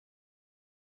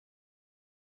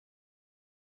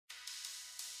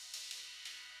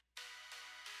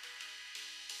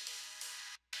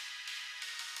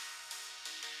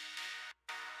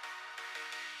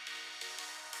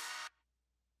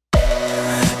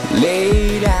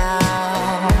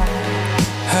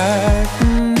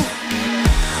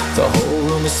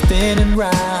spinning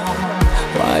round?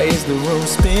 Why is the room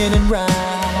spinning round?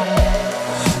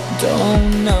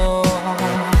 Don't know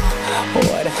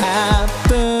what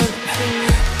happened.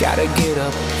 Gotta get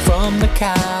up from the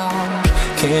couch.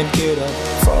 Can't get up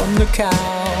from the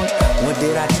couch. What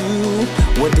did I do?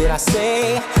 What did I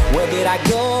say? Where did I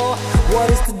go?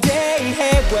 What is today?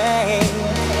 Hey, wait.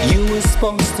 You were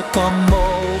supposed to come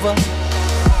over.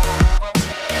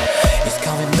 It's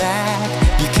coming back.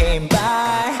 You came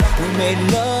by. We made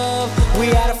love. We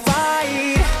had a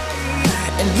fight.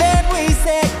 And then we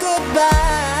said goodbye.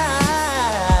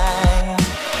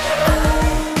 I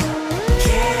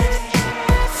can't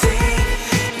think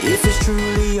if it's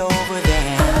truly over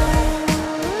then.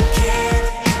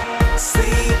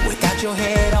 Your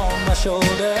head on my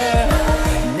shoulder.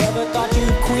 Never thought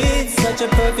you'd quit. Such a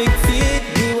perfect fit.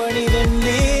 We weren't even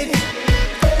lit.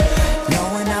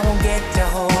 Knowing I won't get to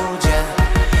hold ya.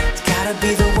 It's gotta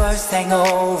be the worst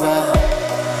hangover.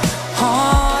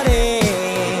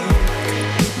 Heartache,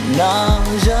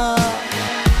 nausea,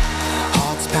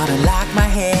 heart's pounding like my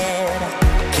head.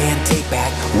 Can't take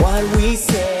back what we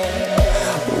said.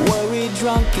 Worried,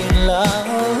 drunk in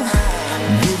love.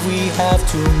 Did we have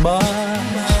too much?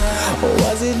 Or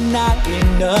was it not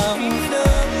enough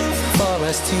for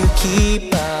us to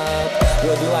keep up?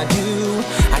 What do?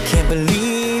 I can't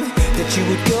believe that you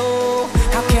would go.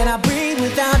 How can I breathe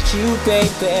without you,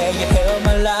 baby? You held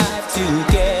my life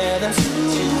together.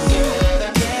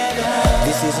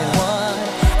 This isn't what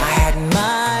I had in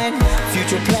mind.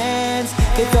 Future plans,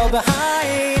 they fell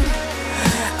behind.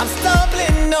 I'm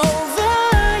stumbling over.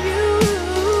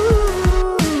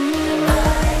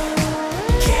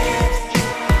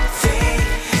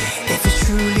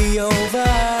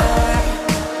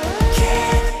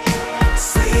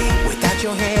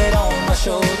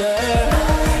 Shoulder.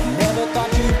 Never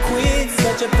thought you'd quit.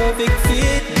 Such a perfect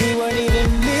fit. We weren't even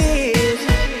lit.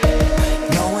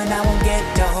 Knowing I won't get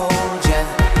to hold ya.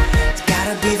 It's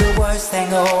gotta be the worst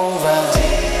hangover.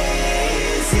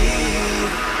 Dizzy,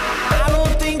 I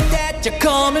don't think that you're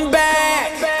coming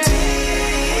back.